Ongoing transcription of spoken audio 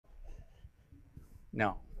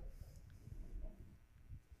No.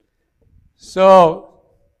 So,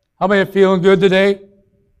 how many are feeling good today?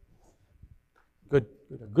 Good.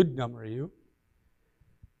 A good number of you.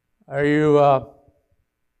 Are you,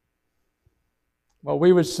 well,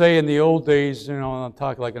 we would say in the old days, I'll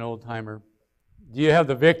talk like an old timer, do you have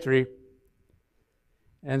the victory?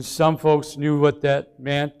 And some folks knew what that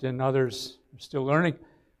meant, and others are still learning.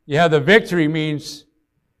 You have the victory means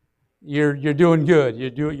you're doing good.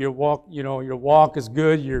 Your walk is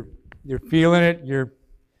good. You're feeling it.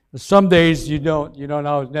 Some days you don't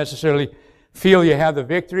always necessarily feel you have the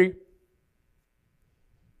victory,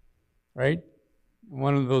 right?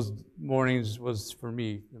 One of those mornings was for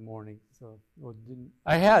me, the morning. So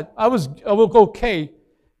I was okay,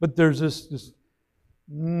 but there's this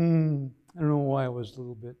I don't know why it was a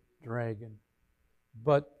little bit dragging.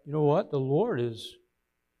 But you know what? The Lord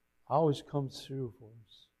always comes through for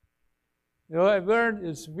us. What I've learned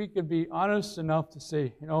is we could be honest enough to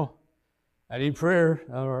say, I need prayer,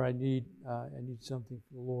 or I need something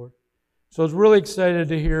from the Lord. So I was really excited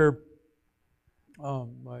to hear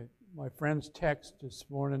my friend's text this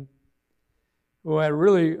morning, who I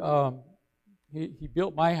really he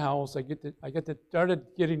built my house. I started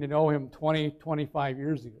getting to know him 25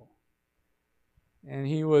 years ago, and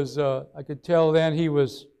he was I could tell then he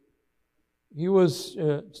was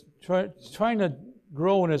trying to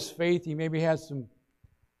grow in his faith. He maybe had some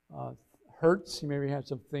hurts. He maybe had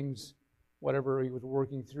some things, whatever he was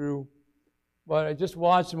working through. But I just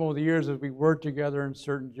watched him over the years as we worked together in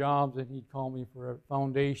certain jobs, and he'd call me for a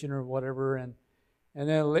foundation or whatever, and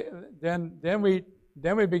then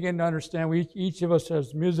we begin to understand each of us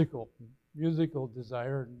has musical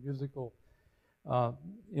desire and musical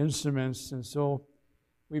instruments, and so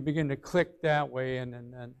we begin to click that way.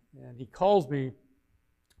 And he calls me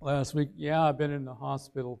last week. Yeah, I've been in the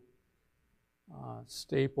hospital,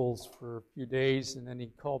 Staples, for a few days, and then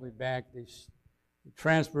he called me back. They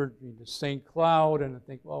transferred me to St. Cloud, and I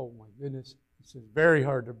think, oh my goodness, it's very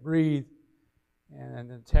hard to breathe. And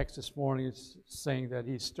the text this morning is saying that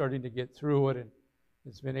he's starting to get through it, and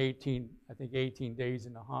it's been 18 days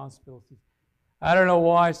in the hospital. I don't know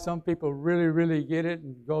why some people really, really get it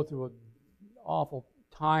and go through an awful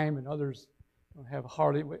time, and others don't have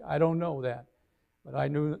hardly. I don't know that, but I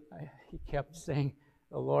knew he kept saying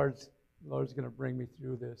the Lord's going to bring me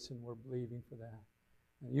through this, and we're believing for that.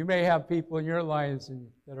 And you may have people in your lives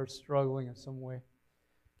that are struggling in some way.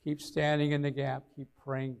 Keep standing in the gap. Keep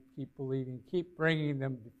praying. Keep believing. Keep bringing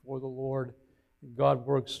them before the Lord. And God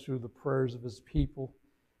works through the prayers of His people.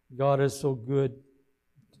 God is so good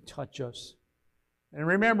to touch us. And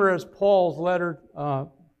remember, as Paul's letter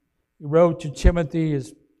he wrote to Timothy,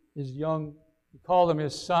 his young, he called him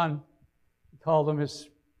his son. He called him his,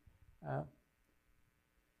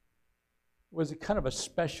 was a kind of a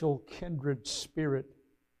special kindred spirit.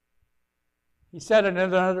 He said in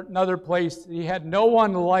another place that he had no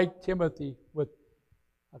one like Timothy with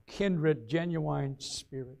a kindred, genuine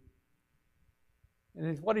spirit.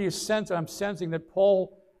 And what do you sense? I'm sensing that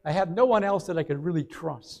Paul, I have no one else that I could really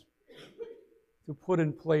trust to put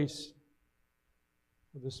in place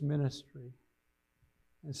for this ministry.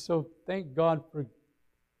 And so thank God for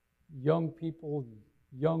young people,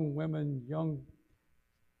 young women, young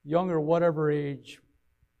or whatever age.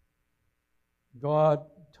 God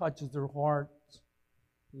touches their hearts.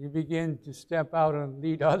 You begin to step out and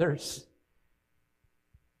lead others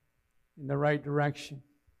in the right direction.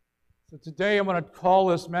 So today I'm going to call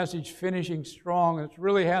this message Finishing Strong. It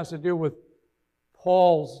really has to do with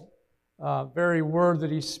Paul's very word that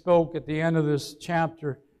he spoke at the end of this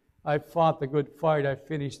chapter. I fought the good fight, I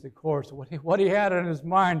finished the course. What he had in his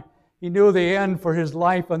mind, he knew the end for his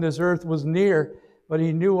life on this earth was near, but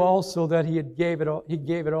he knew also that he gave it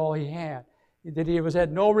all he had. That he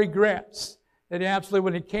had no regrets. That absolutely,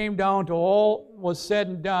 when it came down to all was said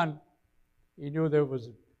and done, he knew there was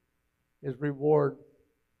his reward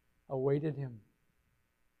awaited him.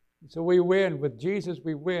 And so we win. With Jesus,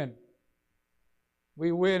 we win.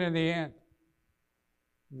 We win in the end.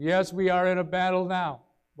 Yes, we are in a battle now,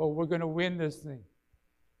 but we're going to win this thing.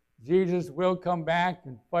 Jesus will come back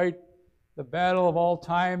and fight the battle of all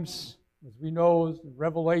times. As we know,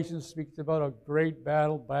 Revelation speaks about a great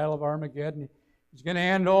battle of Armageddon. He's going to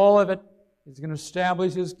end all of it. He's going to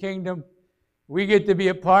establish His kingdom. We get to be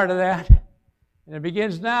a part of that. And it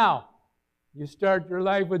begins now. You start your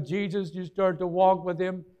life with Jesus. You start to walk with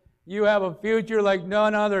Him. You have a future like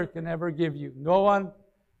none other can ever give you. No one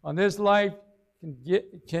on this life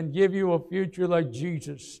can give you a future like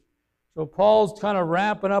Jesus. So Paul's kind of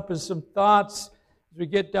wrapping up with some thoughts as we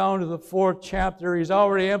get down to the 4th chapter. He's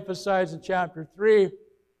already emphasized in chapter 3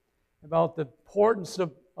 about the importance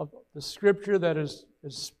of the Scripture that is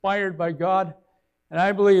inspired by God. And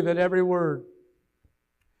I believe that every word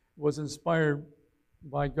was inspired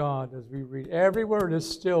by God as we read. Every word is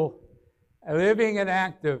still living and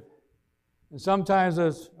active. And sometimes,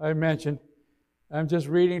 as I mentioned, I'm just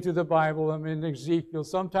reading through the Bible. I'm in Ezekiel.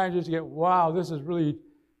 Sometimes you just get, wow, this is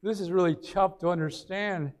really tough to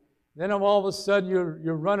understand. Then all of a sudden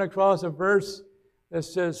you run across a verse that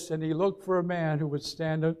says, and he looked for a man who would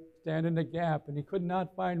stand in the gap, and he could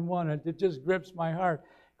not find one. And it just grips my heart.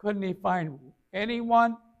 Couldn't he find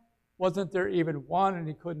anyone? Wasn't there even one? And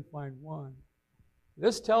he couldn't find one.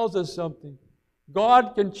 This tells us something.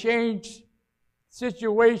 God can change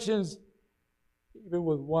situations even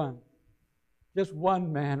with one. Just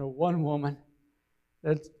one man or one woman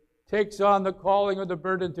that takes on the calling or the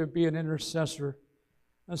burden to be an intercessor.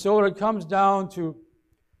 And so when it comes down to,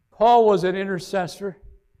 Paul was an intercessor.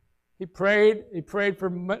 He prayed for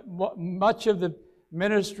much of the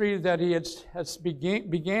ministry that he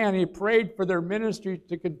began. He prayed for their ministry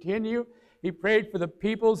to continue. He prayed for the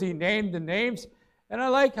peoples. He named the names. And I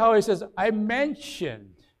like how he says, I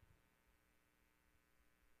mentioned.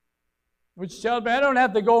 Which tells me I don't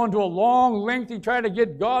have to go into a long, lengthy, try to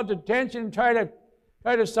get God's attention, try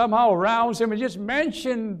to somehow arouse him, and just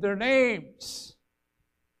mention their names.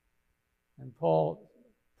 And Paul's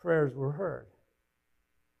prayers were heard.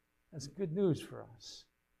 That's good news for us.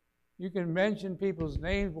 You can mention people's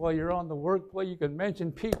names while you're on the workplace. You can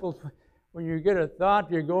mention people when you get a thought,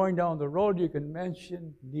 you're going down the road, you can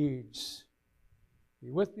mention needs. Are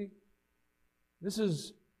you with me? This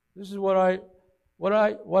is what I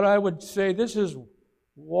would say. This is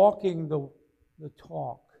walking the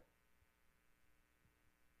talk.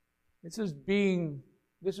 This is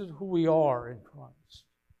who we are in Christ.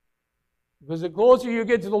 Because the closer you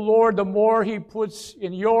get to the Lord, the more He puts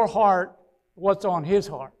in your heart what's on His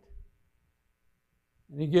heart.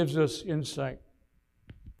 And He gives us insight.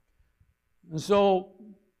 And so,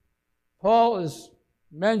 Paul is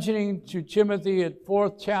mentioning to Timothy at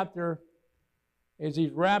 4th chapter, as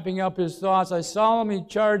he's wrapping up his thoughts, I solemnly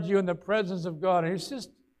charge you in the presence of God. And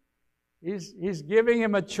he's giving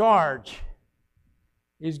him a charge.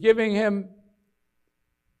 He's giving him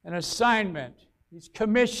an assignment. He's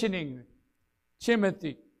commissioning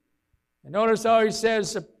Timothy. And notice how he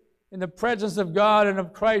says, in the presence of God and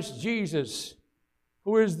of Christ Jesus,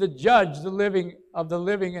 who is the judge of the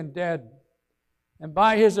living and dead, and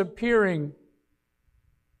by His appearing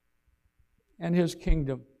and His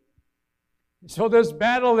kingdom. So this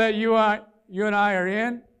battle that you and I are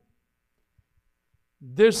in,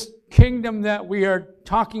 this kingdom that we are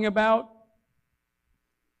talking about,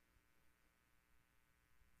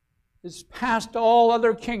 is past all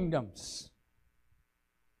other kingdoms.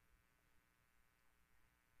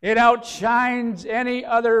 It outshines any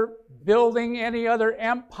other building, any other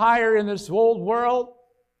empire in this old world.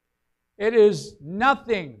 It is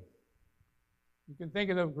nothing. You can think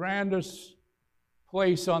of the grandest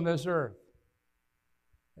place on this earth.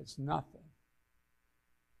 It's nothing.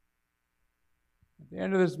 At the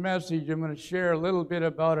end of this message, I'm going to share a little bit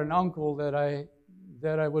about an uncle that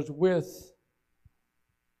I was with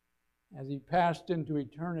as he passed into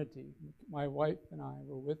eternity. My wife and I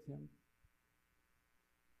were with him.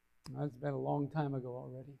 That's been a long time ago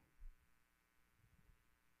already.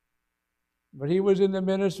 But he was in the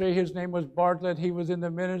ministry. His name was Bartlett. He was in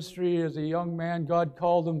the ministry as a young man. God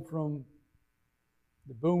called him from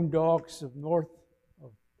the boondocks of north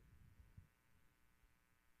of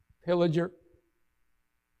Pillager.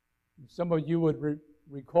 Some of you would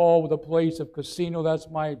recall the place of Casino. That's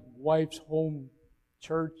my wife's home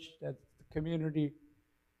church. That's the community.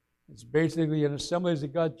 It's basically an Assemblies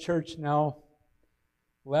of God church now,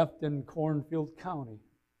 left in Cornfield County.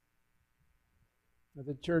 But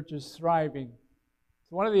the church is thriving.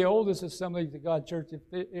 It's one of the oldest Assemblies of God churches.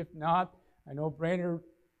 If not, I know Brainerd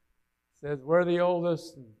says we're the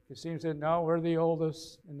oldest, and Casino said no, we're the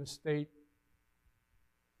oldest in the state.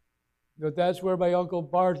 But that's where my Uncle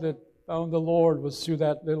Bartlett found the Lord, was through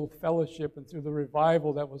that little fellowship and through the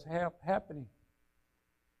revival that was happening.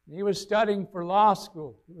 And he was studying for law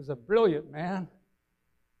school. He was a brilliant man.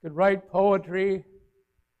 Could write poetry.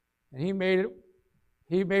 And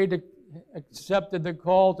accepted the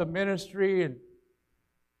call to ministry, and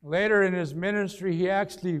later in his ministry he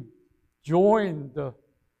actually joined the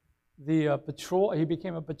patrol. He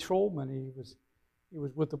became a patrolman. He was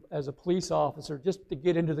as a police officer just to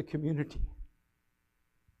get into the community.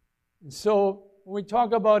 And so when we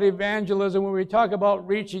talk about evangelism, when we talk about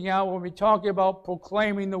reaching out, when we talk about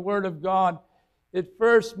proclaiming the Word of God, it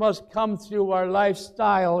first must come through our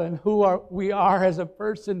lifestyle and who we are as a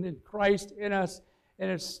person in Christ in us, And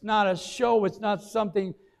it's not a show. It's not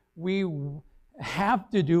something we have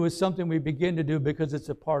to do. It's something we begin to do because it's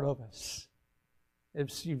a part of us.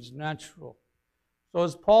 It seems natural. So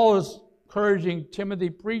as Paul is encouraging Timothy,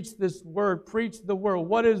 preach this word, preach the word.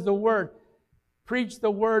 What is the word? Preach the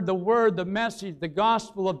word, the message, the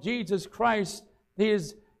gospel of Jesus Christ.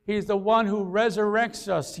 He's the one who resurrects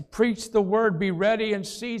us. He preached the word, be ready in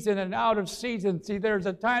season and out of season. See, there's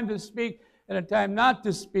a time to speak and a time not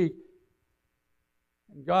to speak.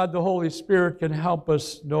 And God, the Holy Spirit, can help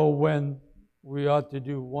us know when we ought to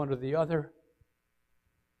do one or the other.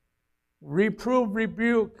 Reprove,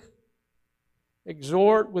 rebuke,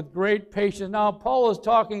 exhort with great patience. Now, Paul is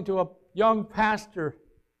talking to a young pastor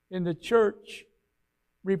in the church.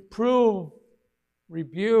 Reprove,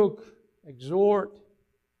 rebuke, exhort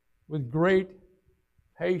with great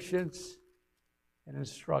patience and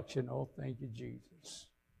instruction. Oh, thank you, Jesus.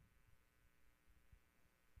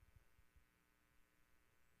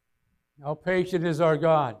 How patient is our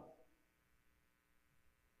God?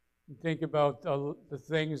 Think about the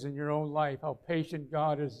things in your own life, how patient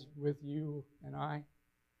God is with you and I.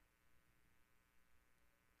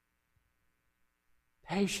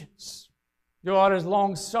 Patience. God is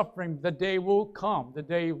long-suffering. The day will come. The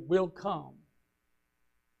day will come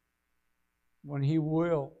when He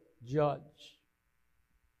will judge.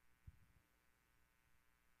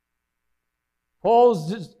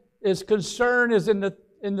 Paul's concern is in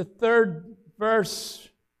the third verse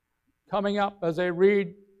coming up as I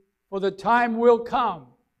read. For the time will come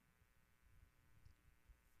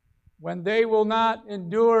when they will not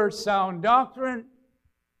endure sound doctrine,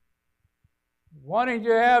 wanting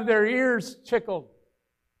to have their ears tickled.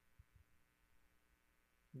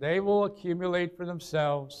 They will accumulate for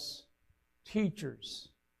themselves teachers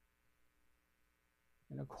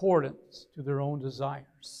in accordance to their own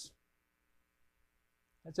desires.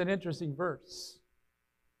 That's an interesting verse.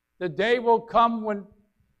 The day will come when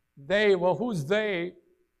they, well, who's they?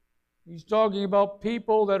 He's talking about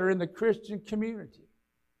people that are in the Christian community.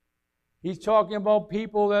 He's talking about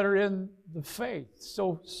people that are in the faith,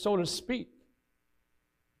 so to speak.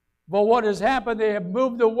 But what has happened, they have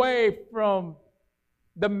moved away from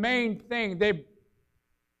the main thing.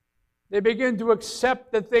 They begin to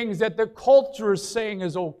accept the things that the culture is saying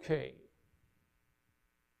is okay.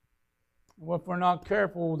 Well, if we're not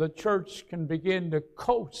careful, the church can begin to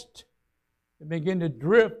coast and begin to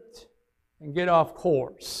drift and get off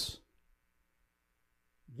course.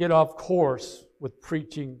 Get off course with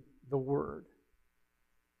preaching the word.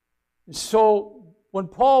 And so when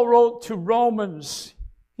Paul wrote to Romans,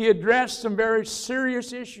 he addressed some very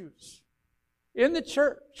serious issues in the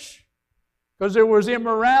church because there was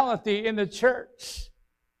immorality in the church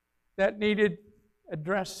that needed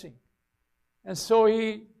addressing. And so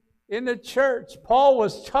in the church, Paul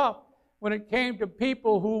was tough when it came to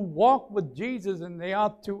people who walked with Jesus and they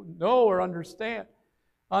ought to know or understand.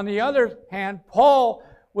 On the other hand, Paul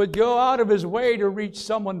would go out of his way to reach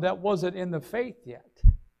someone that wasn't in the faith yet.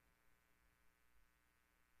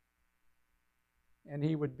 And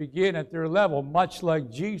he would begin at their level, much like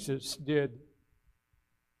Jesus did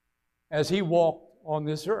as he walked on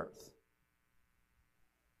this earth.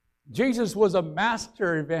 Jesus was a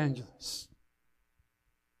master evangelist.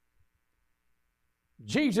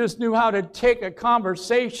 Jesus knew how to take a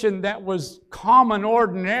conversation that was common,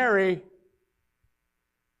 ordinary,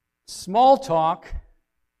 small talk,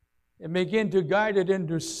 and begin to guide it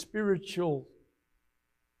into spiritual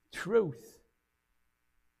truth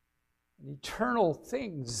and eternal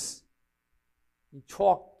things. He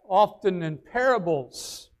talked often in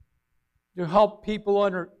parables to help people they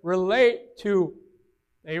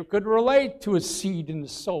could relate to a seed in the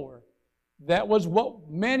sower. That was what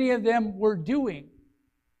many of them were doing.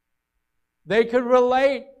 They could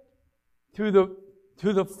relate to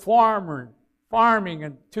the farming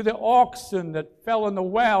and to the oxen that fell in the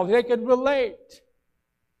well. They could relate.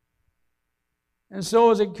 And so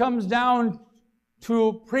as it comes down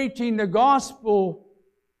to preaching the gospel,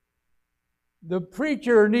 the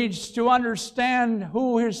preacher needs to understand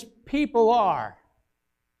who his people are.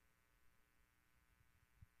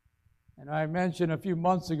 And I mentioned a few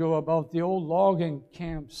months ago about the old logging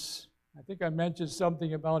camps. I think I mentioned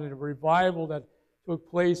something about a revival that took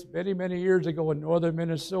place many, many years ago in northern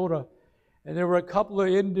Minnesota. And there were a couple of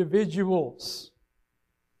individuals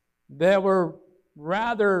that were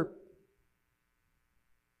rather,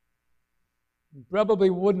 you probably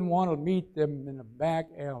wouldn't want to meet them in a back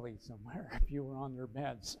alley somewhere if you were on their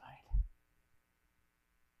bad side.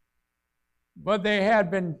 But they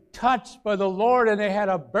had been touched by the Lord and they had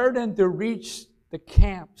a burden to reach the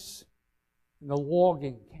camps, the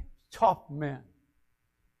logging camps, tough men.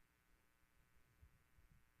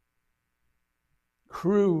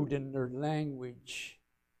 crude in their language.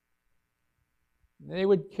 They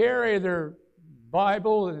would carry their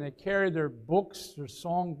Bible and they carried their books, their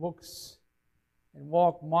song books, and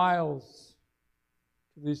walk miles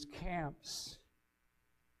to these camps.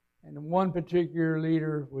 And one particular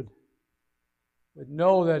leader would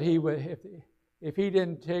know that he would, if he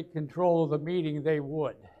didn't take control of the meeting, they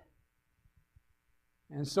would.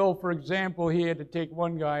 And so, for example, he had to take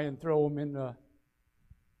one guy and throw him in the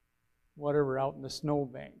whatever out in the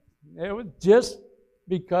snowbank. It was just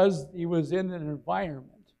because he was in an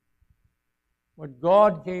environment. When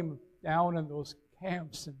God came down in those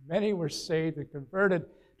camps, and many were saved and converted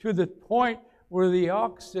to the point where the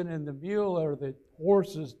oxen and the mule or the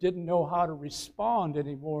horses didn't know how to respond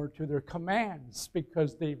anymore to their commands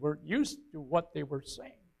because they weren't used to what they were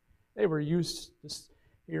saying. They were used to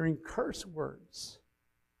hearing curse words.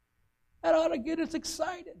 That ought to get us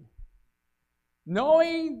excited.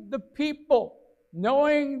 Knowing the people,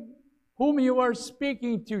 knowing whom you are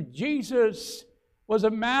speaking to. Jesus was a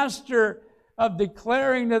master of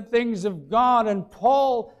declaring the things of God, and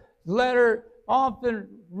Paul's letter often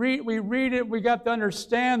we read it, we got to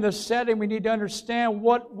understand the setting, we need to understand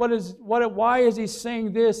why is he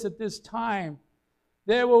saying this at this time.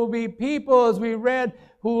 There will be people, as we read,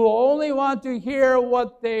 who will only want to hear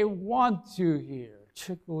what they want to hear.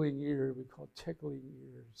 Tickling ears, we call tickling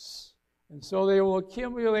ears. And so they will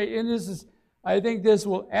accumulate, and I think this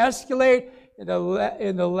will escalate in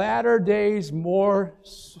the latter days more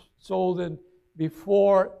so than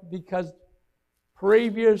before, because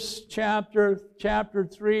previous chapter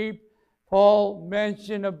 3, Paul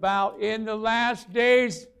mentioned about in the last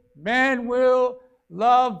days, men will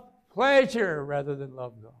love pleasure rather than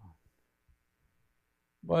love God.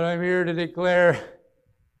 But I'm here to declare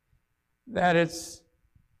that it's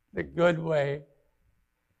the good way,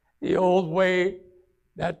 the old way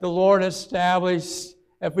that the Lord established.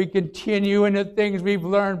 If we continue in the things we've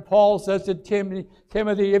learned, Paul says to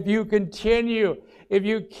Timothy, if you continue, if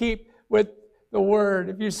you keep with the Word,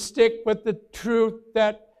 if you stick with the truth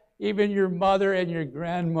that even your mother and your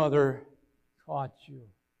grandmother taught you,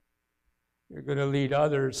 you're going to lead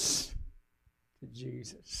others to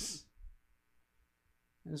Jesus.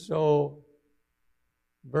 And so,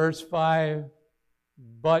 verse 5,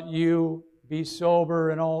 but you be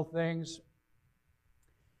sober in all things,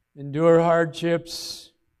 endure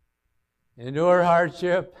hardships, endure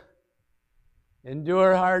hardship,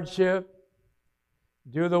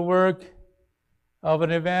 do the work of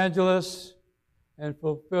an evangelist, and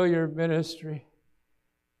fulfill your ministry.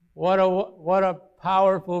 What a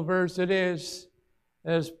powerful verse it is.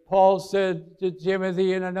 As Paul said to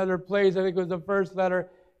Timothy in another place, I think it was the first letter,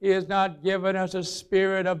 he has not given us a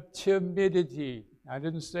spirit of timidity. I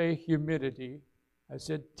didn't say humidity. I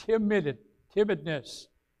said timidness,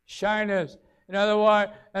 shyness. In other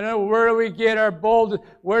words, where do we get our boldness?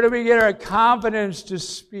 Where do we get our confidence to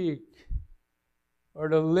speak or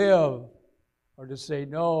to live or to say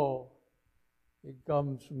no? It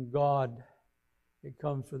comes from God. It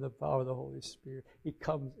comes from the power of the Holy Spirit. It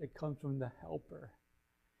comes from the Helper.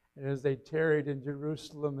 And as they tarried in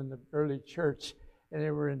Jerusalem in the early church, and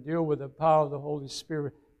they were endued with the power of the Holy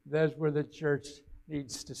Spirit, that's where the church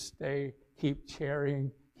needs to stay. Keep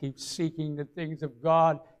tarrying, keep seeking the things of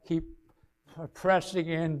God, keep pressing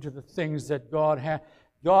into the things that God has.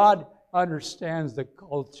 God understands the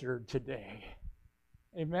culture today.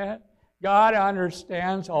 Amen? God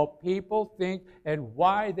understands how people think and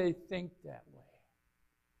why they think that way.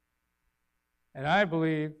 And I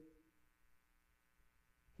believe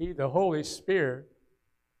the Holy Spirit,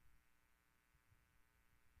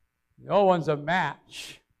 no one's a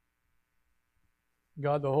match.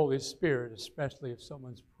 God the Holy Spirit, especially if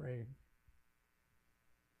someone's praying.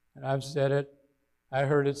 And I've said it, I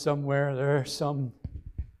heard it somewhere, there are some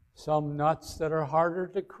nuts that are harder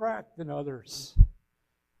to crack than others.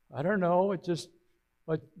 I don't know,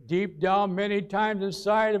 but deep down many times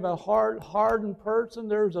inside of a hardened person,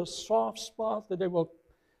 there's a soft spot that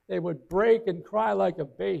they would break and cry like a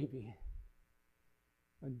baby.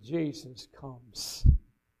 When Jesus comes,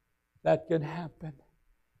 that can happen.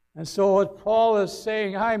 And so what Paul is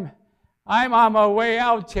saying, I'm on my way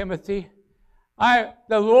out, Timothy. The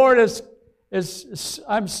Lord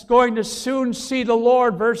I'm going to soon see the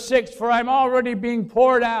Lord, verse 6, for I'm already being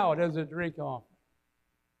poured out as a drink offering.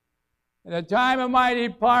 And the time of my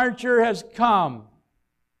departure has come.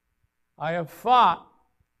 I have fought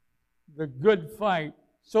the good fight.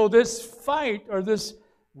 So this fight, or this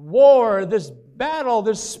war, this battle,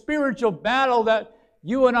 this spiritual battle that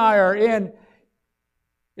you and I are in,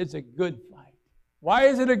 it's a good fight. Why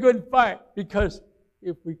is it a good fight? Because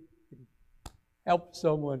if we helped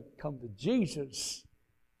someone come to Jesus,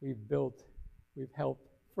 we've helped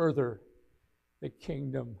further the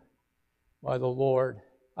kingdom by the Lord.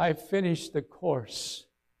 I finished the course.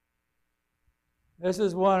 This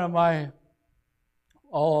is one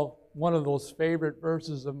of those favorite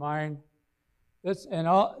verses of mine.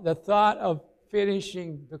 The thought of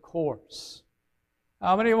finishing the course.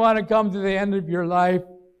 How many want to come to the end of your life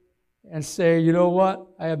and say, you know what?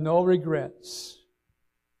 I have no regrets.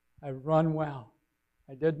 I've run well.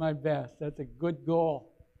 I did my best. That's a good goal.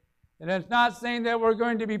 And it's not saying that we're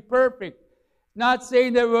going to be perfect. Not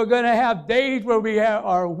saying that we're going to have days where we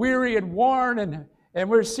are weary and worn and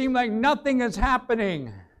we seem like nothing is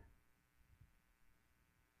happening.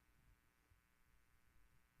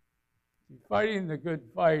 Fighting the good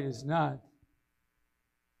fight is not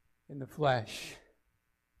in the flesh.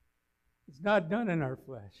 It's not done in our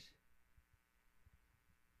flesh.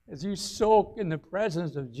 As you soak in the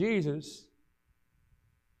presence of Jesus,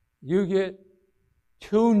 you get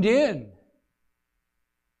tuned in.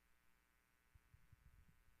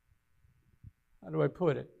 How do I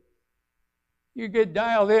put it? You get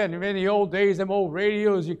dialed in. In the old days, them old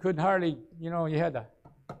radios, you couldn't hardly, you had to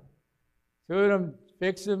tune them,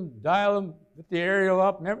 fix them, dial them, put the aerial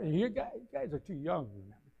up. You guys are too young to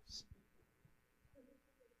remember this.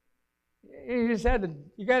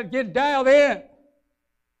 You got to get dialed in.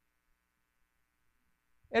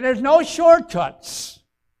 And there's no shortcuts.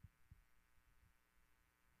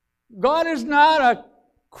 God is not a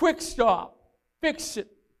quick stop. Fix it.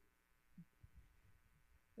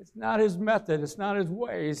 It's not His method. It's not His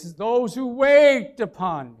ways. It's those who wait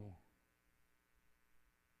upon me.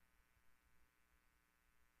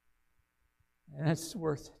 And it's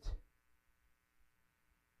worth it.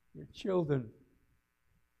 Your children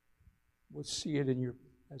will see it in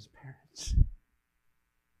as parents.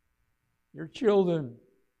 Your children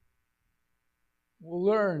will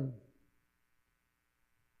learn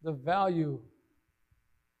the value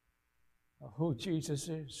of who Jesus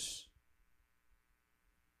is.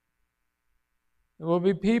 There will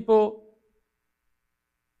be people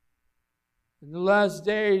in the last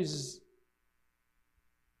days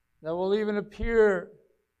that will even appear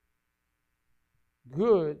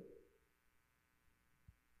good.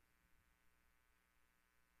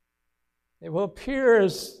 They will appear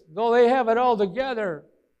as though they have it all together.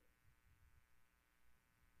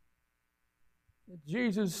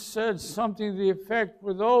 Jesus said something to the effect,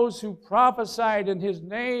 for those who prophesied in His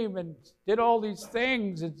name and did all these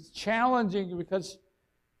things, it's challenging because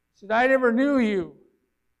He said, I never knew you.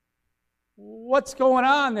 What's going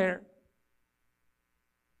on there?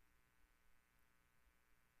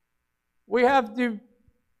 We have to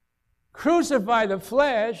crucify the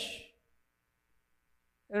flesh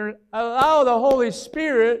and allow the Holy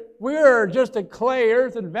Spirit. We're just a clay,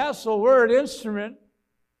 earthen vessel. We're an instrument.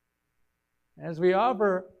 As we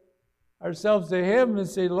offer ourselves to Him and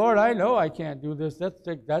say, Lord, I know I can't do this. That's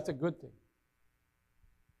a good thing.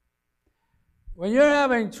 When you're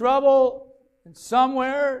having trouble in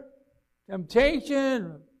somewhere,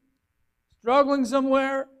 temptation, struggling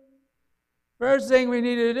somewhere, first thing we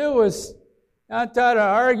need to do is not try to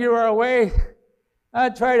argue our way,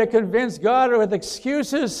 not try to convince God with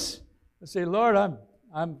excuses, but say, Lord,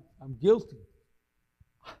 I'm guilty.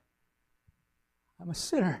 I'm a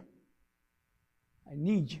sinner. I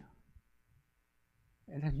need you.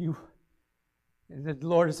 And then the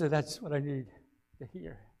Lord said, that's what I need to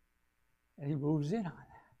hear. And He moves in on that.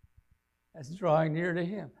 That's drawing near to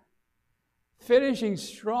Him. Finishing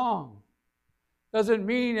strong doesn't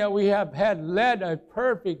mean that we have led a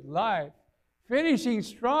perfect life. Finishing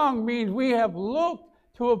strong means we have looked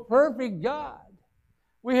to a perfect God.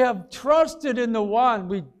 We have trusted in the one.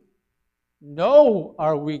 We know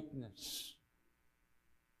our weakness.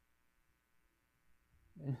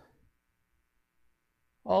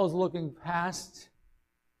 Paul's looking past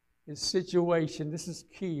his situation. This is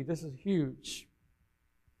key. This is huge.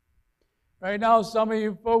 Right now, some of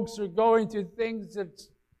you folks are going through things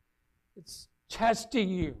it's testing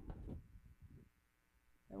you.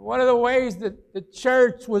 And one of the ways that the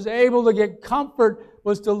church was able to get comfort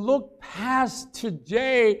was to look past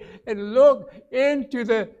today and look into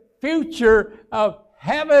the future of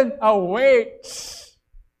heaven awaits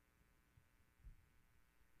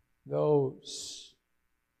those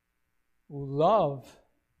who love.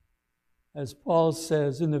 As Paul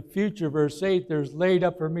says in the future, verse 8, there's laid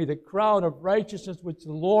up for me the crown of righteousness which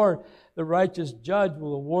the Lord, the righteous judge,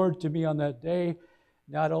 will award to me on that day,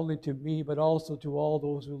 not only to me, but also to all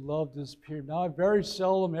those who love this period. Now, I very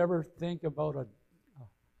seldom ever think about a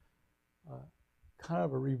kind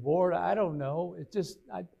of a reward. I don't know. It's just,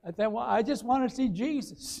 I just want to see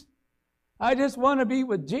Jesus. I just want to be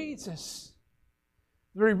with Jesus.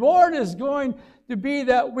 The reward is going to be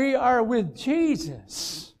that we are with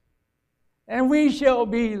Jesus. And we shall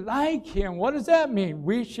be like Him. What does that mean?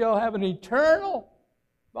 We shall have an eternal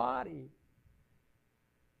body.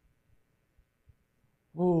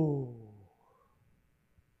 Ooh.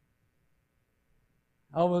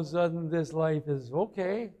 All of a sudden this life is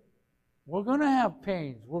okay. We're going to have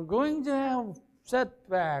pains. We're going to have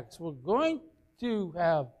setbacks. We're going to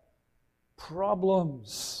have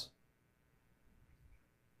problems.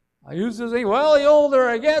 I used to think, well, the older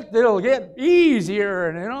I get, it'll get easier,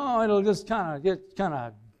 and it'll just kind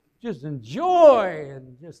of just enjoy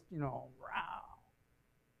and just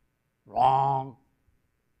wrong.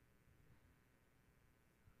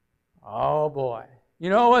 Oh boy. You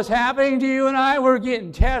know what's happening to you and I? We're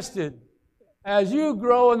getting tested. As you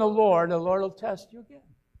grow in the Lord will test you again.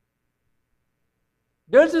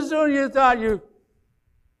 Just as soon as you thought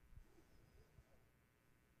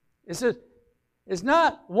it's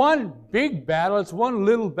not one big battle, it's one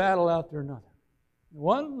little battle after another.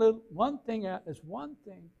 One thing is one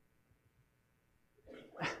thing.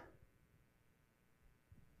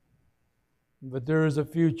 But there is a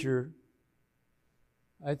future.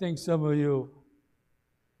 I think some of you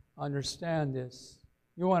understand this.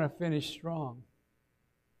 You want to finish strong.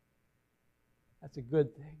 That's a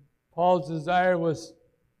good thing. Paul's desire was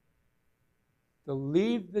to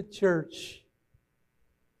leave the church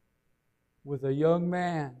with a young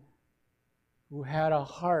man who had a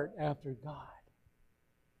heart after God.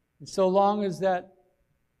 And so long as that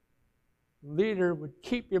leader would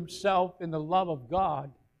keep himself in the love of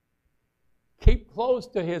God, keep close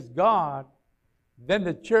to his God, then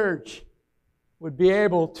the church would be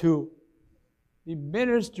able to be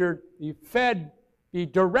ministered, be fed, be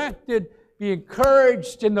directed, be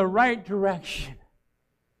encouraged in the right direction.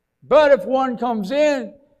 But if one comes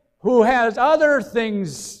in who has other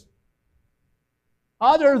things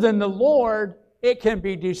other than the Lord, it can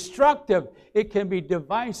be destructive. It can be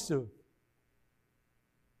divisive.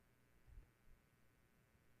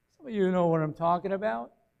 Some of you know what I'm talking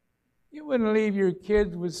about. You wouldn't leave your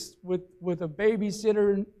kids with a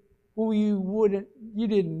babysitter who you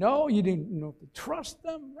didn't know to trust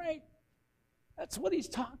them, right? That's what he's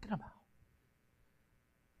talking about.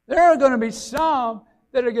 There are going to be some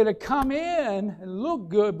that are going to come in and look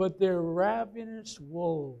good, but they're ravenous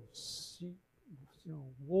wolves.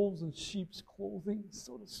 Wolves in sheep's clothing,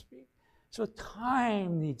 so to speak. So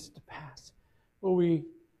time needs to pass. But the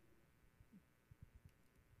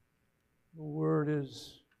word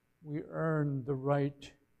is, we earn the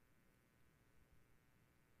right.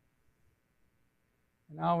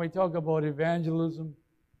 Now we talk about evangelism.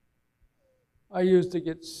 I used to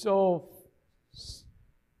get so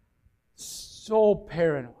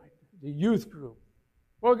paranoid. The youth group.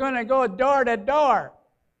 We're going to go door to door.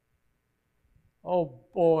 Oh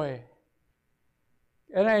boy.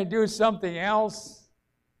 Can I do something else?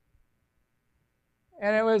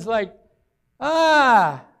 And it was like,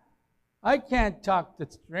 I can't talk to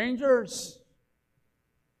strangers.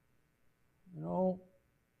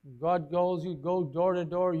 God goes, you go door to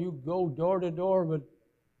door, you go door to door, but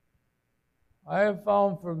I have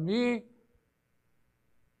found for me,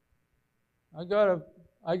 I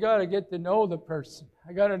gotta get to know the person.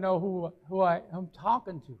 I gotta know who I'm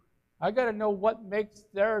talking to. I gotta know what's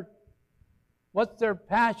their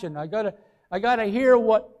passion. I gotta hear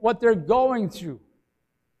what they're going through.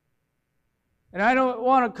 And I don't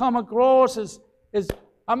want to come across as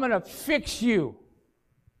I'm going to fix you.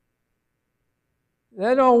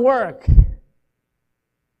 That don't work.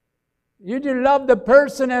 You do love the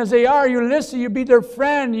person as they are. You listen. You be their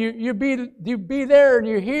friend. You be there and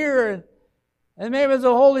you hear. And maybe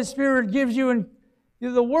the Holy Spirit gives you, and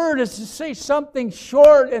the word is to say something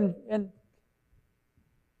short, and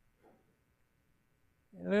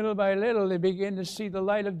little by little they begin to see the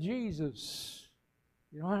light of Jesus.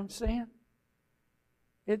 You know what I'm saying?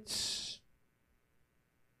 It's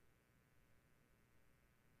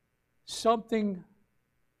something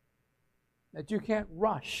that you can't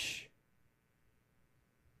rush.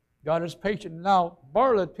 God is patient. Now,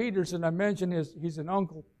 Bartlett Peterson, I mentioned, he's an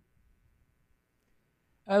uncle.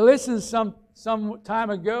 I listened some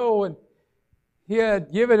time ago, and he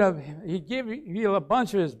had gave me a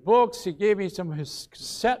bunch of his books. He gave me some of his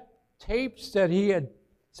cassette tapes that he had,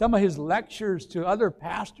 some of his lectures to other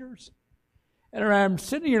pastors. And I'm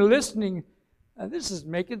sitting here listening, and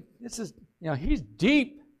he's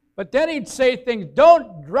deep. But then he'd say things,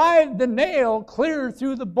 don't drive the nail clear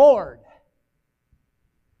through the board.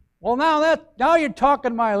 Well, now you're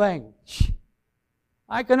talking my language.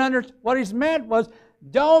 I can understand. What he's meant was,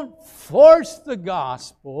 don't force the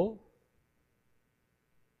gospel.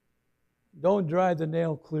 don't drive the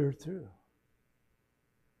nail clear through.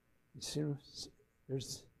 You see,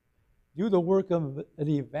 do the work of an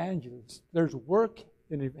evangelist. There's work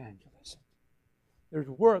in evangelism. There's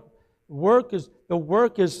work. The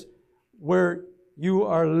work is where you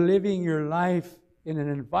are living your life in an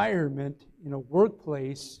environment, in a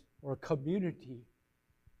workplace or a community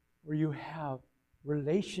where you have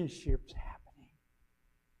relationships happening.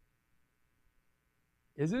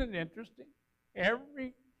 Isn't it interesting?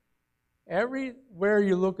 Everywhere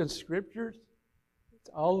you look at scriptures, it's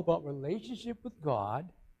all about relationship with God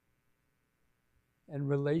and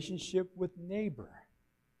relationship with neighbor.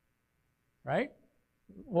 Right?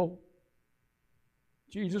 Well,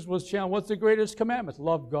 Jesus was challenged, what's the greatest commandment?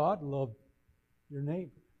 Love God, love your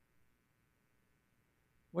neighbor.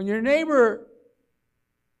 When your neighbor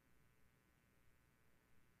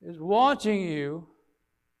is watching you,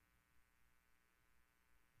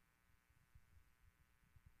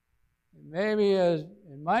 maybe as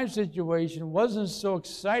in my situation, wasn't so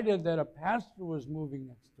excited that a pastor was moving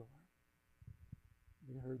next door.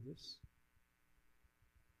 You heard this?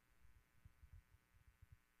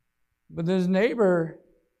 But this neighbor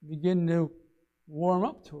began to warm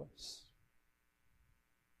up to us.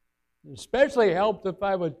 It especially helped if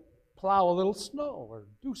I would plow a little snow or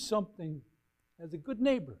do something as a good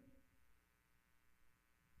neighbor.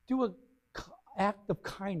 Do an act of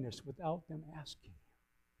kindness without them asking.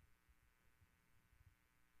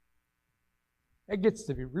 It gets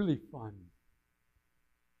to be really fun.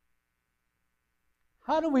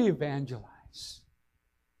 How do we evangelize?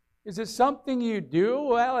 Is it something you do?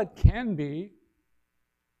 Well, it can be.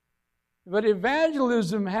 But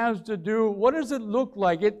evangelism has to do, what does it look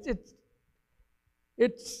like?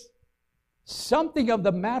 It's something of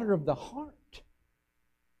the matter of the heart.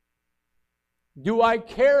 Do I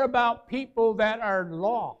care about people that are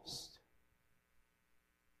lost?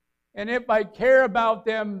 And if I care about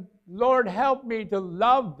them, Lord, help me to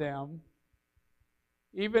love them,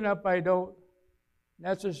 even if I don't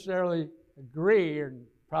necessarily agree or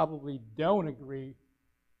probably don't agree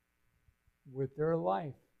with their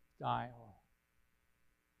lifestyle.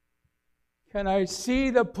 Can I see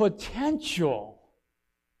the potential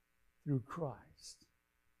through Christ?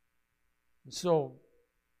 And so,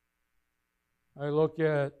 I look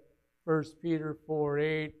at 1 Peter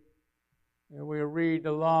 4:8, and we read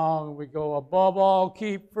along, and we go, above all,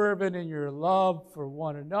 keep fervent in your love for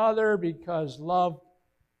one another, because love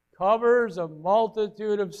covers a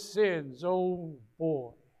multitude of sins. Oh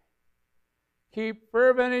boy. Keep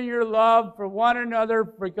fervent in your love for one another,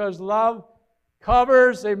 because love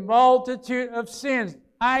covers a multitude of sins.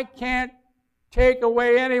 I can't take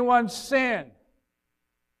away anyone's sin.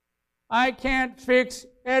 I can't fix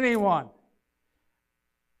anyone.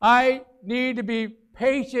 I need to be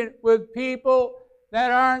patient with people that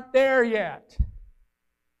aren't there yet.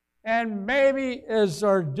 And maybe, as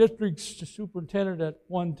our district superintendent at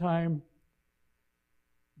one time,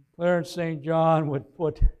 Clarence St. John, would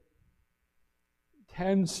put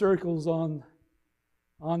 10 circles on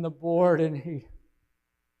the board, and he'd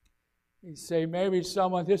say, maybe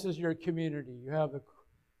someone, this is your community. You have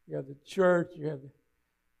the church, you have the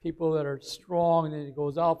people that are strong, and then it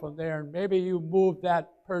goes out from there, and maybe you move that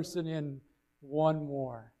person in one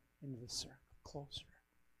more into the circle, closer.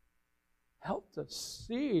 Helped us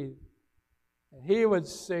see. And he would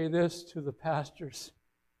say this to the pastors,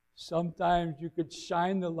 sometimes you could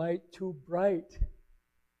shine the light too bright.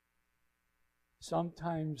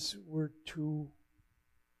 Sometimes we've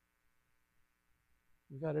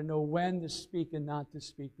got to know when to speak and not to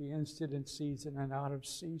speak, be instant in season and out of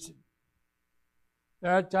season.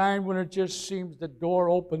 There are times when it just seems the door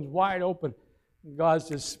opens wide open and God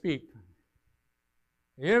says, speak.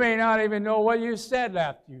 You may not even know what you said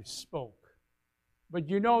after you spoke, but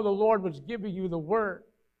you know the Lord was giving you the word.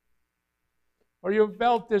 Or you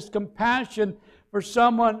felt this compassion for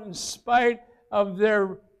someone in spite of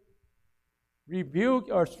their rebuke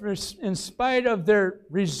or in spite of their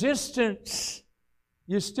resistance.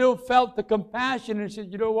 You still felt the compassion and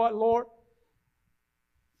said, you know what, Lord?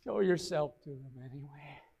 Show yourself to them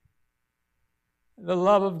anyway. The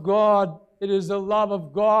love of God, it is the love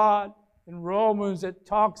of God. In Romans, it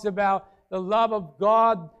talks about the love of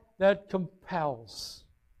God that compels,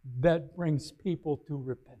 that brings people to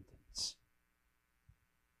repentance.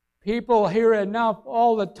 People hear enough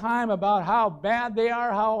all the time about how bad they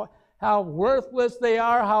are, how worthless they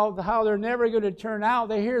are, how they're never going to turn out.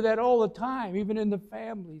 They hear that all the time, even in the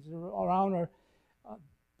families around our,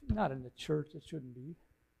 not in the church, it shouldn't be.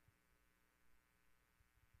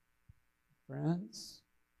 Friends,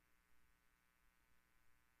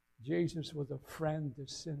 Jesus was a friend to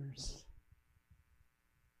sinners.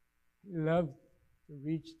 He loved to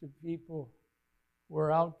reach the people who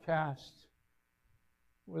were outcast.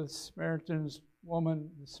 With the Samaritan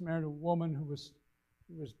woman who was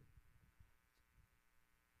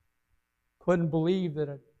couldn't believe that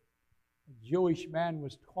a Jewish man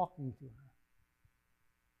was talking to her.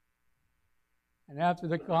 And after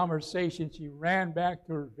the conversation, she ran back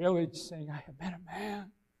to her village saying, I have met a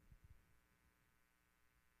man.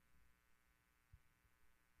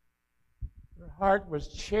 Her heart was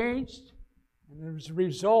changed, and as a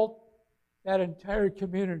result, that entire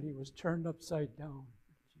community was turned upside down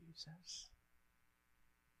for Jesus.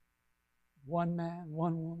 One man,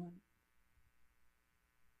 one woman,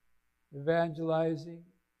 evangelizing.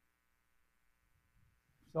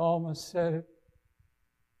 Psalmist said it.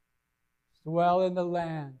 Dwell in the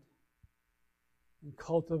land and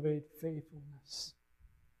cultivate faithfulness.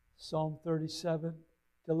 Psalm 37.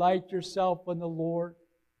 Delight yourself in the Lord.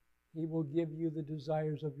 He will give you the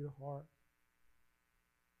desires of your heart.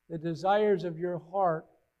 The desires of your heart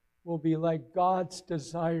will be like God's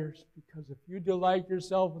desires, because if you delight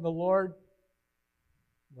yourself in the Lord,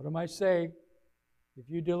 what am I saying? If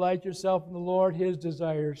you delight yourself in the Lord, His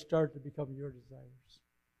desires start to become your desires.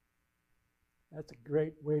 That's a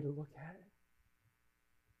great way to look at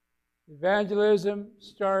it. Evangelism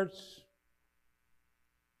starts,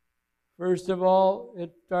 first of all,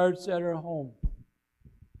 it starts at our home.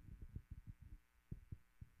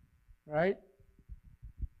 Right?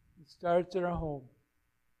 It starts at our home.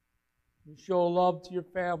 You show love to your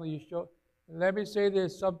family. And let me say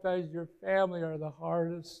this, sometimes your family are the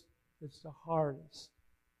hardest. It's the hardest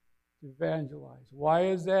to evangelize. Why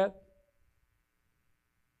is that?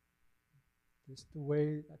 Just the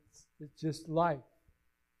way, it's just life.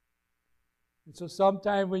 And so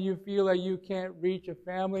sometimes when you feel like you can't reach a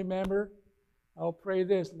family member, I'll pray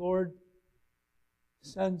this, Lord,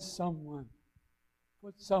 send someone.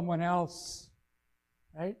 Put someone else,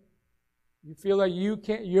 right? You feel like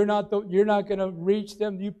you're not going to reach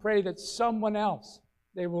them. You pray that someone else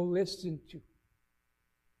they will listen to.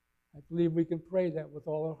 I believe we can pray that with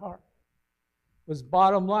all our heart. Because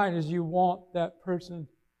bottom line is you want that person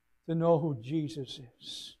to know who Jesus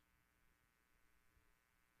is.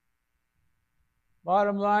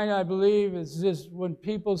 Bottom line, I believe, is this: when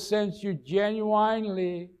people sense you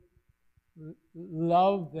genuinely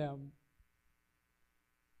love them,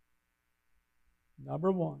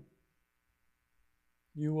 number one,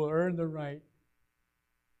 you will earn the right.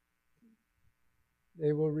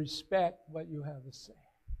 They will respect what you have to say.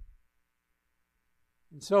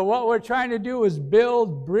 And so what we're trying to do is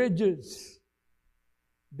build bridges,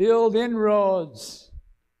 build inroads,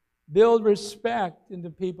 build respect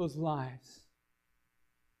into people's lives.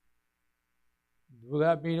 Will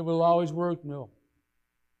that mean it will always work? No.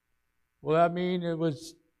 Will that mean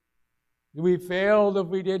we failed if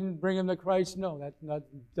we didn't bring them to Christ? No, that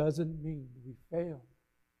doesn't mean we failed.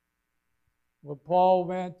 What Paul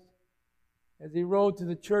meant, as he wrote to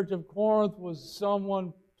the church of Corinth, was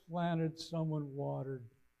someone planted, someone watered,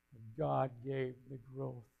 and God gave the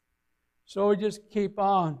growth. So we just keep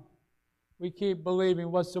on. We keep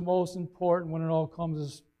believing what's the most important when it all comes,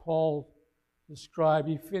 as Paul described.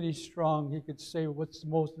 He finished strong. He could say, what's the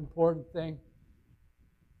most important thing?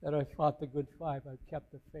 That I fought the good fight. I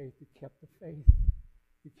kept the faith. You kept the faith.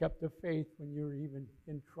 You kept the faith when you were even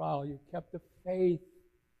in trial. You kept the faith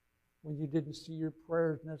when you didn't see your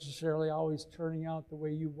prayers necessarily always turning out the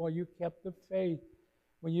way you want. You kept the faith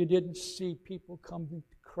when you didn't see people come to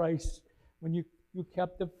Christ. When you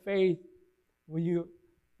kept the faith when you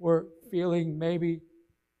were feeling maybe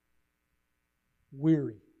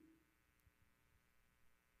weary.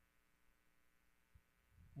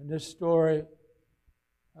 And this story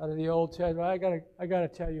out of the Old Testament, I gotta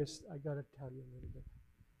tell you a little bit.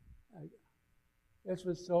 This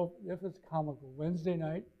was comical. Wednesday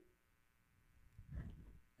night,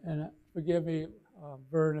 and forgive me,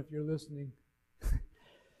 Vern, if you're listening.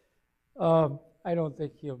 I don't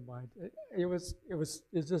think he'll mind. It's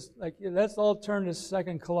just like, let's all turn to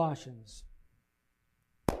 2 Colossians.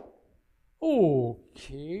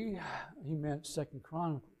 Okay, he meant 2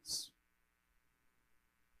 Chronicles.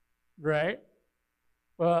 Right?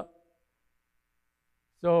 Well,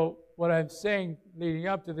 so what I'm saying leading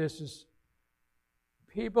up to this is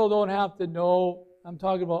people don't have to know, I'm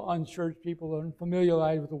talking about unchurched people,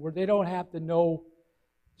 unfamiliarized with the word. They don't have to know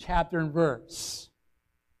chapter and verse.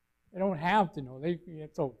 They don't have to know.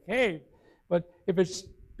 It's okay. But if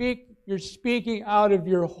you're speaking out of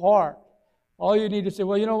your heart, all you need to say,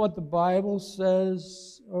 well, you know what the Bible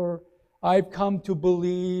says, or I've come to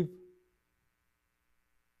believe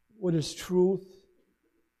what is truth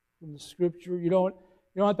from the Scripture. You don't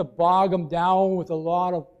have to bog them down with a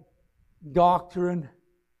lot of doctrine.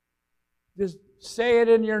 Just say it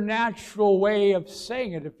in your natural way of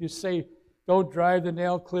saying it. If you say, don't drive the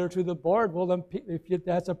nail clear to the board, well, then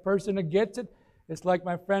that's a person that gets it. It's like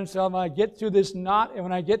my friend said, when I get to this knot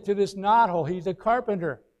hole, he's a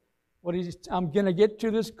carpenter. I'm going to get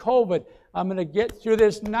to this COVID. I'm going to get through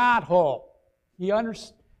this knot hole. You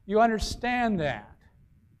understand that.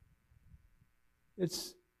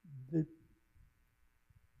 It's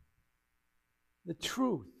the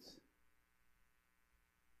truth.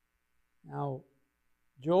 Now,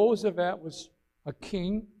 Jehoshaphat was a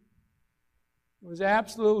king. He was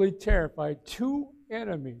absolutely terrified. 2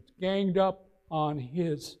 enemies ganged up on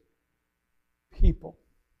his people.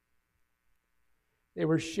 They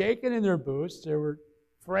were shaking in their boots. They were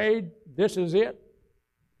afraid this is it.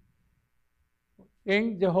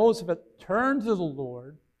 King Jehoshaphat turned to the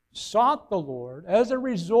Lord, sought the Lord. As a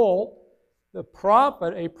result, a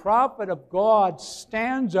prophet of God,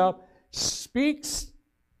 stands up, speaks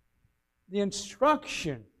the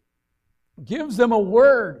instruction, gives them a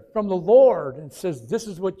word from the Lord, and says, this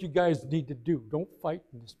is what you guys need to do. Don't fight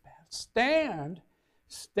in this battle. Stand,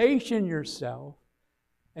 station yourself,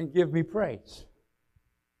 and give me praise.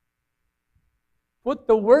 Put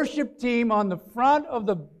the worship team on the front of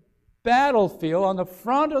the battlefield, on the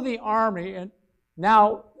front of the army, and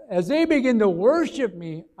now, as they begin to worship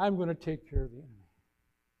me, I'm going to take care of the enemy.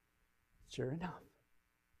 Sure enough.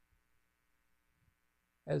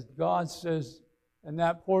 As God says in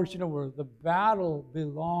that portion of the word, the battle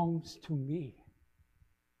belongs to me.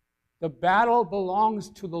 The battle belongs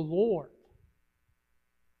to the Lord.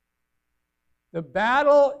 The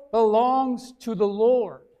battle belongs to the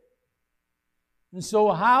Lord. And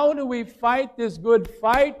so how do we fight this good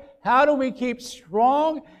fight? How do we keep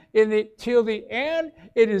strong till the end?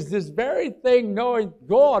 It is this very thing, knowing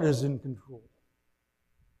God is in control.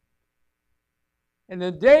 And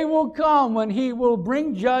the day will come when He will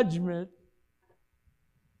bring judgment.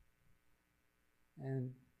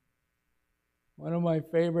 And one of my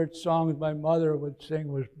favorite songs my mother would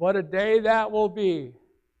sing was, "What a day that will be,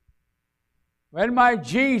 when my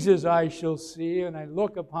Jesus I shall see, and I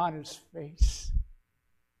look upon His face.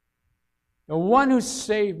 The one who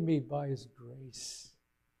saved me by His grace.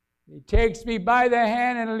 He takes me by the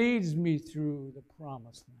hand and leads me through the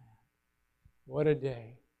promised land." What a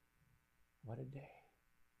day. What a day.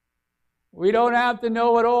 We don't have to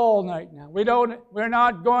know it all right now. We're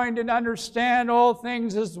not going to understand all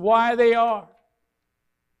things as why they are.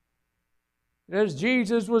 As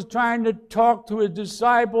Jesus was trying to talk to His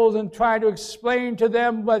disciples and try to explain to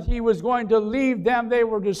them that He was going to leave them, they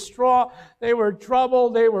were distraught, they were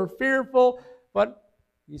troubled, they were fearful. But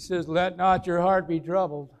He says, "Let not your heart be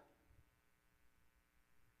troubled.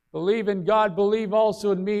 Believe in God, believe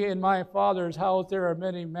also in me. In my Father's house there are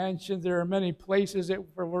many mansions, there are many places. If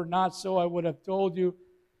it were not so, I would have told you.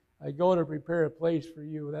 I go to prepare a place for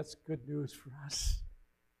you." That's good news for us.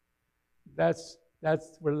 That's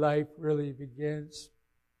where life really begins.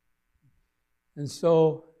 And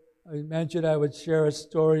so I mentioned I would share a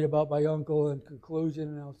story about my uncle in conclusion,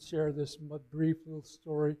 and I'll share this brief little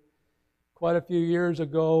story. Quite a few years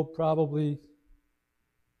ago, probably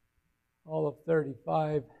all of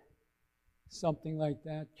 35, something like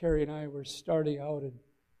that, Carrie and I were starting out in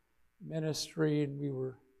ministry, and we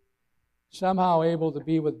were somehow able to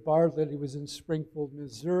be with Bartlett. He was in Springfield,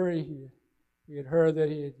 Missouri. We had heard that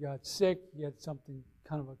he had got sick. He had something,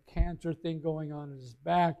 kind of a cancer thing going on in his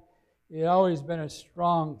back. He had always been a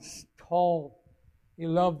strong, tall. He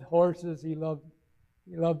loved horses. He loved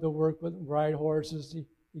to work with and ride horses.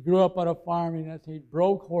 He grew up on a farm. He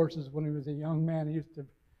broke horses when he was a young man. He used to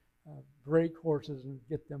break horses and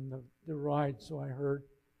get them to ride, so I heard.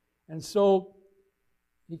 And so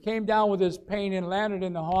he came down with his pain and landed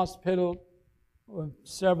in the hospital.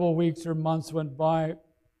 Several weeks or months went by.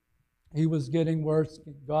 He was getting worse.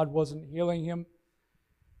 God wasn't healing him.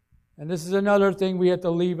 And this is another thing we have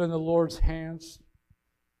to leave in the Lord's hands.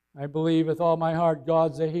 I believe with all my heart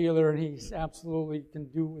God's a healer, and He absolutely can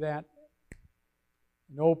do that.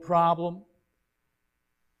 No problem.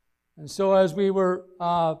 And so as we were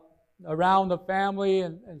around the family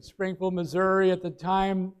in Springfield, Missouri at the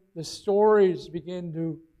time, the stories began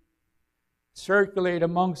to circulate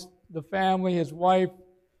amongst the family. His wife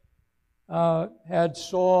had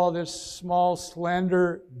saw this small,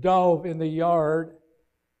 slender dove in the yard,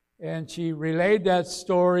 and she relayed that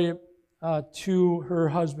story to her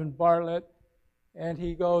husband Bartlett, and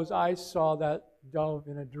he goes, "I saw that dove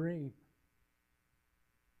in a dream."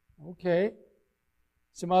 Okay.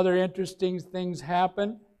 Some other interesting things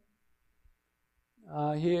happened.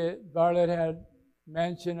 Bartlett had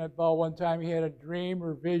mentioned about one time he had a dream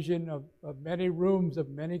or vision of many rooms of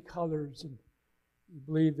many colors, and he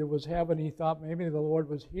believed it was heaven. He thought maybe the Lord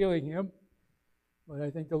was healing him, but I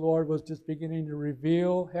think the Lord was just beginning to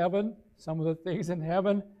reveal heaven, some of the things in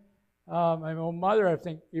heaven. My own mother, I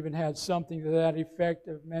think, even had something to that effect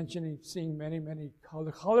of mentioning seeing many, many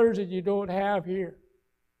colors that you don't have here,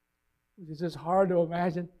 which is just hard to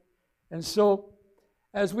imagine. And so,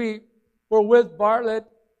 as we were with Bartlett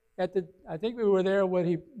I think we were there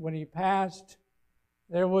when he passed.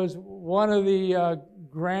 There was one of the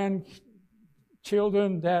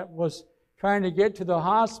grandchildren that was trying to get to the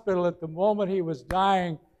hospital at the moment he was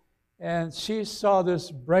dying, and she saw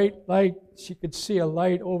this bright light. She could see a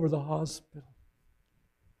light over the hospital.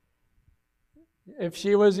 If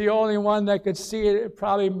she was the only one that could see it, it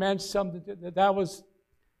probably meant something. That was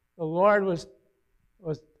the Lord was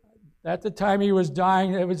at the time he was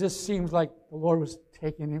dying. It just seems like the Lord was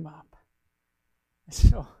taking him up.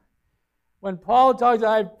 So, when Paul talks,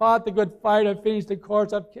 I fought the good fight, I finished the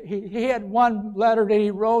course. He had one letter that he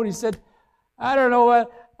wrote. He said, I don't know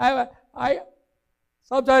what I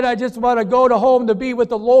sometimes I just want to go to home to be with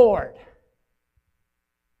the Lord.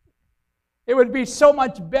 It would be so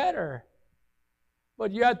much better.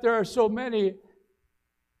 But yet there are so many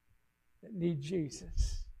that need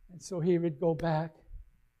Jesus. And so he would go back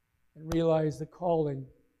and realize the calling.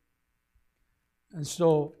 And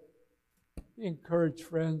so, be encouraged,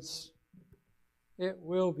 friends. It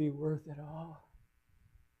will be worth it all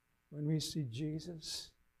when we see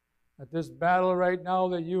Jesus. At this battle right now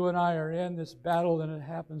that you and I are in, this battle, and it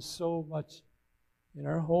happens so much in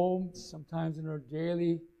our homes, sometimes in our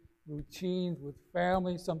daily routines with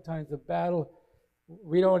family, sometimes the battle,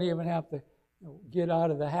 we don't even have to get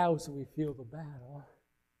out of the house and we feel the battle.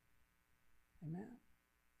 Amen.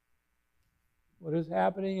 What is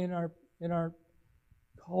happening in our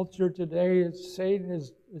culture today is Satan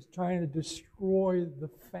is trying to destroy the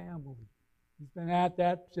family. He's been at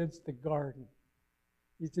that since the garden.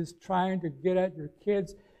 He's just trying to get at your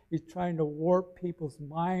kids. He's trying to warp people's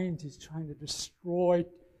minds. He's trying to destroy,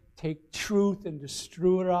 take truth and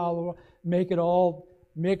destroy it all over, make it all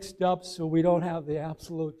mixed up so we don't have the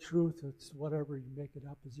absolute truth. It's whatever you make it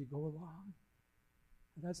up as you go along.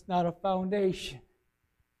 That's not a foundation.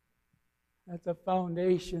 That's a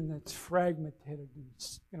foundation that's fragmented.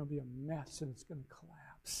 It's going to be a mess and it's going to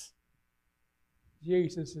collapse.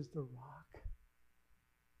 Jesus is the rock.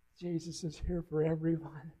 Jesus is here for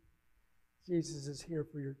everyone. Jesus is here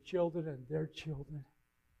for your children and their children.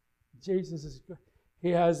 Jesus is good. He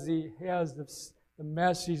has the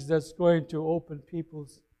message that's going to open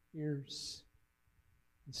people's ears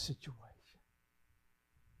and situation.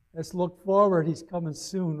 Let's look forward. He's coming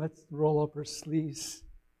soon. Let's roll up our sleeves.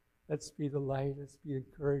 Let's be the light. Let's be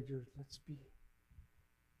encouragers. Let's be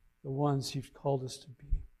the ones He's called us to be.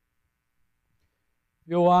 If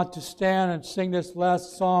you want to stand and sing this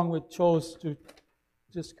last song we chose to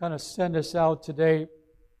just kind of send us out today.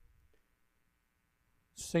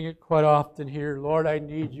 Sing it quite often here. Lord, I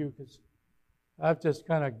need you, because I've just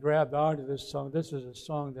kind of grabbed onto this song. This is a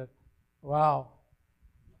song that, wow.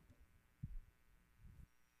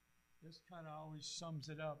 This kind of always sums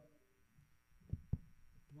it up.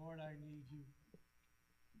 Lord, I need you.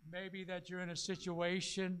 Maybe that you're in a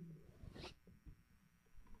situation.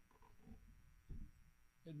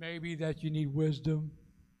 It may be that you need wisdom,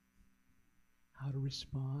 how to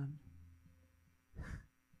respond.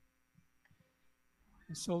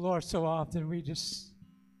 And so, Lord, so often we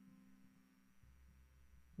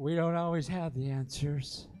don't always have the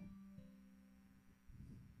answers.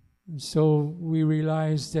 And so we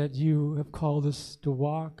realize that you have called us to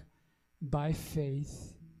walk by faith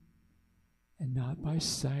and not by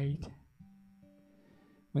sight.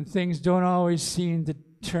 When things don't always seem to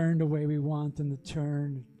turn the way we want them to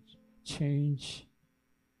turn, change.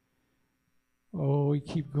 Oh, we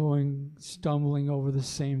keep going, stumbling over the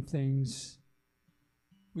same things.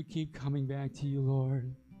 We keep coming back to you,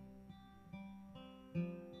 Lord.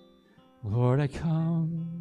 Lord, I come